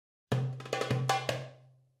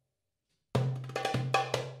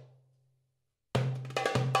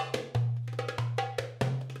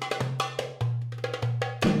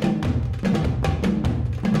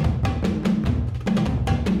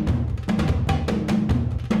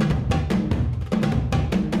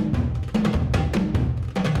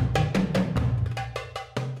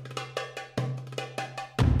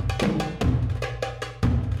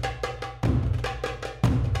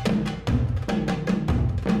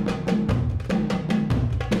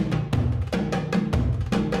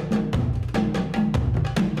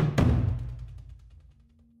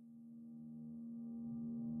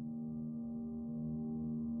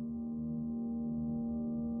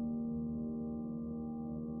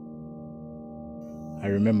I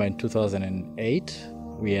remember in 2008,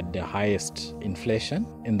 we had the highest inflation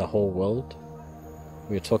in the whole world.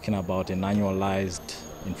 We're talking about an annualized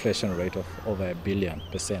inflation rate of over 1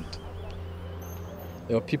 billion%.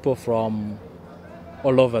 There were people from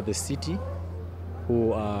all over the city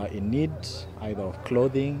who are in need either of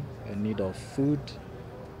clothing, in need of food.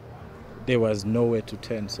 There was nowhere to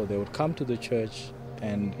turn, so they would come to the church,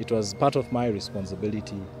 and it was part of my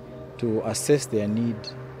responsibility to assess their need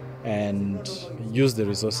and use the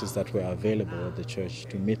resources that were available at the church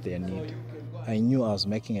to meet their need. I knew I was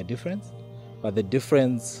making a difference, but the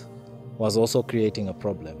difference was also creating a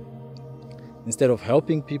problem. Instead of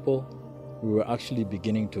helping people, we were actually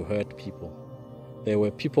beginning to hurt people. There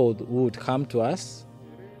were people who would come to us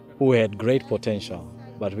who had great potential,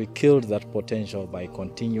 but we killed that potential by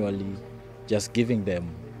continually just giving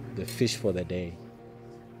them the fish for the day.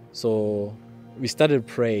 So we started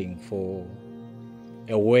praying for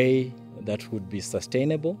a way that would be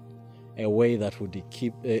sustainable, a way that would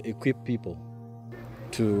equip people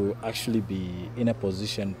to actually be in a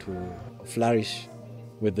position to flourish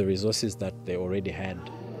with the resources that they already had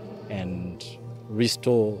and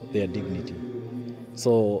restore their dignity.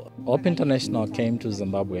 So Hope International came to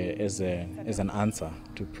Zimbabwe as an answer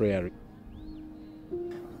to prayer.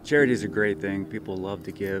 Charity is a great thing. People love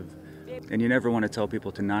to give, and you never want to tell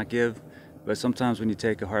people to not give, but sometimes when you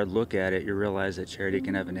take a hard look at it, you realize that charity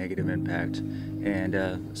can have a negative impact.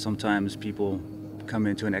 And sometimes people come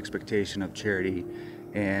into an expectation of charity,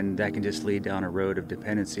 and that can just lead down a road of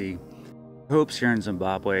dependency. Hope's here in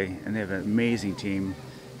Zimbabwe, and they have an amazing team,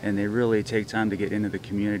 and they really take time to get into the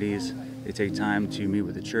communities. They take time to meet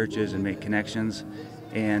with the churches and make connections,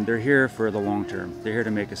 and they're here for the long term. They're here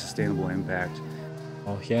to make a sustainable impact.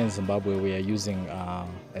 Here in Zimbabwe, we are using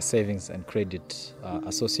a savings and credit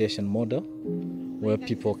association model where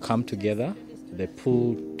people come together, they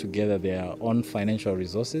pool together their own financial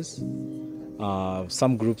resources.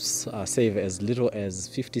 Some groups save as little as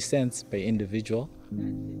 50 cents per individual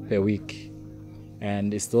per week.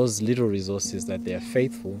 And it's those little resources that they are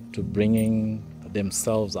faithful to bringing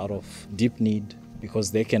themselves out of deep need,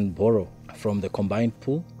 because they can borrow from the combined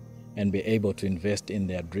pool and be able to invest in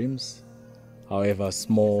their dreams, however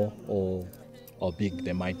small or big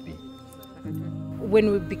they might be.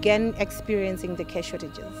 When we began experiencing the cash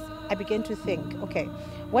shortages, I began to think, okay,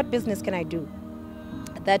 what business can I do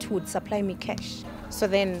that would supply me cash? So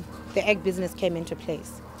then the egg business came into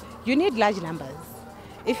place. You need large numbers.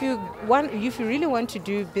 If you really want to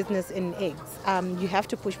do business in eggs, you have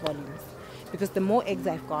to push volumes, because the more eggs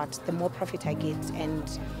I've got, the more profit I get, and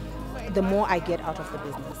the more I get out of the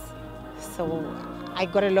business. So I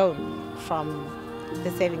got a loan from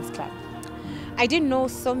the savings club. I didn't know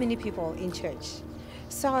so many people in church.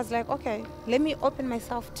 So I was like, okay, let me open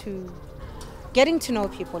myself to getting to know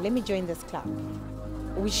people. Let me join this club.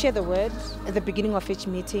 We share the word at the beginning of each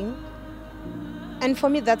meeting. And for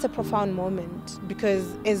me, that's a profound moment,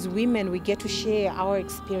 because as women, we get to share our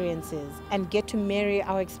experiences and get to marry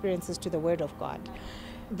our experiences to the Word of God.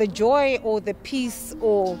 The joy or the peace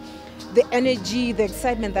or the energy, the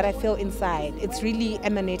excitement that I feel inside, it's really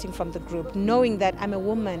emanating from the group, knowing that I'm a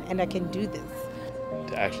woman and I can do this.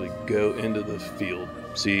 To actually go into the field,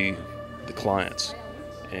 see the clients,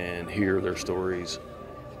 and hear their stories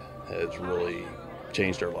has really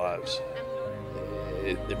changed our lives.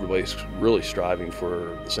 Everybody's really striving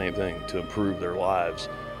for the same thing, to improve their lives,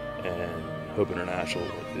 and Hope International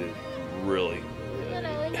is really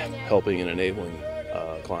helping and enabling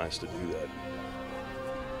clients to do that.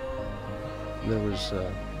 There was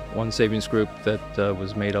one savings group that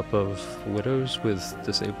was made up of widows with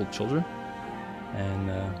disabled children, and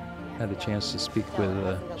had a chance to speak with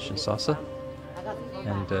Shinsasa,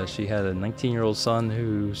 and she had a 19-year-old son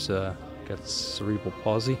who's got cerebral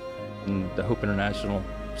palsy. And the Hope International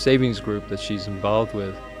Savings Group that she's involved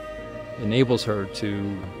with enables her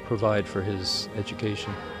to provide for his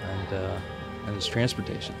education and his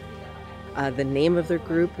transportation. The name of their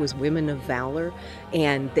group was Women of Valor,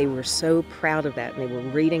 and they were so proud of that. And they were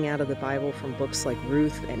reading out of the Bible from books like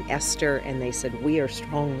Ruth and Esther, and they said, "We are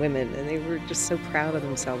strong women," and they were just so proud of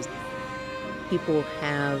themselves. People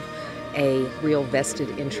have a real vested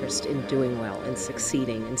interest in doing well and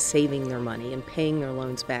succeeding and saving their money and paying their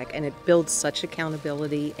loans back, and it builds such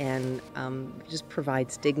accountability and just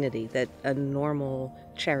provides dignity that a normal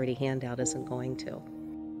charity handout isn't going to.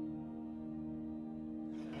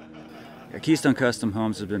 Keystone Custom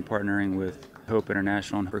Homes has been partnering with Hope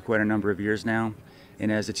International for quite a number of years now,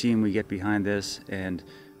 and as a team we get behind this and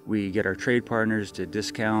we get our trade partners to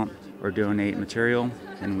discount or donate material,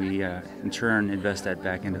 and we in turn invest that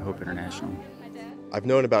back into Hope International. I've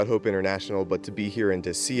known about Hope International, but to be here and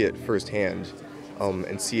to see it firsthand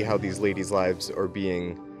and see how these ladies' lives are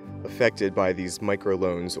being affected by these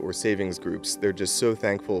microloans or savings groups. They're just so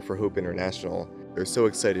thankful for Hope International. They're so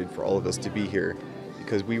excited for all of us to be here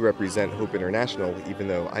because we represent Hope International, even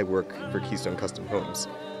though I work for Keystone Custom Homes,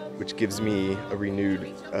 which gives me a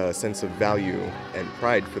renewed sense of value and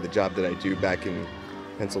pride for the job that I do back in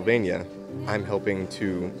Pennsylvania. I'm helping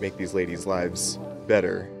to make these ladies' lives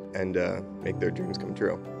better and make their dreams come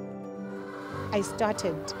true. I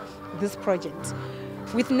started this project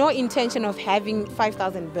with no intention of having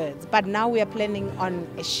 5,000 birds, but now we are planning on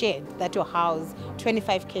a shed that will house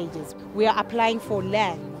 25 cages. We are applying for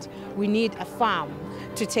land. We need a farm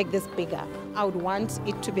to take this bigger. I would want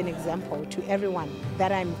it to be an example to everyone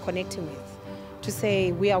that I'm connecting with, to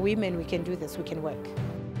say we are women, we can do this, we can work.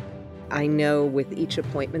 I know with each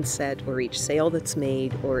appointment set or each sale that's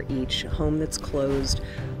made or each home that's closed,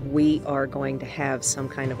 we are going to have some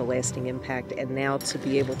kind of a lasting impact. And now to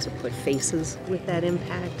be able to put faces with that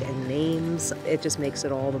impact and names, it just makes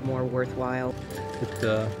it all the more worthwhile.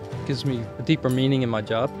 It gives me a deeper meaning in my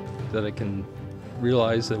job, that I can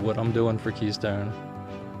realize that what I'm doing for Keystone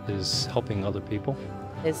is helping other people.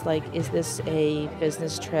 It's like, is this a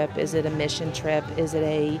business trip? Is it a mission trip? Is it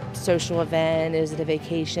a social event? Is it a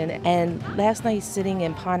vacation? And last night, sitting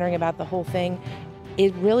and pondering about the whole thing,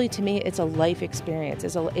 it really, to me, it's a life experience.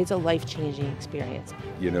 It's a life-changing experience.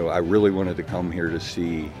 You know, I really wanted to come here to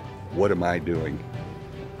see, what am I doing?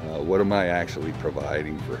 What am I actually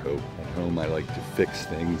providing for Hope? At home, I like to fix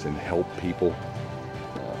things and help people.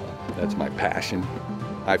 That's my passion.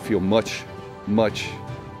 I feel much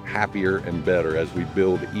happier and better as we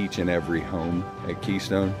build each and every home at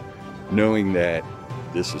Keystone, knowing that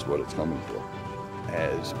this is what it's coming for.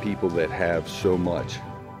 As people that have so much,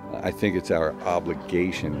 I think it's our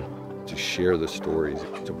obligation to share the stories,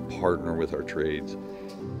 to partner with our trades,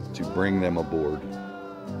 to bring them aboard,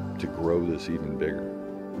 to grow this even bigger.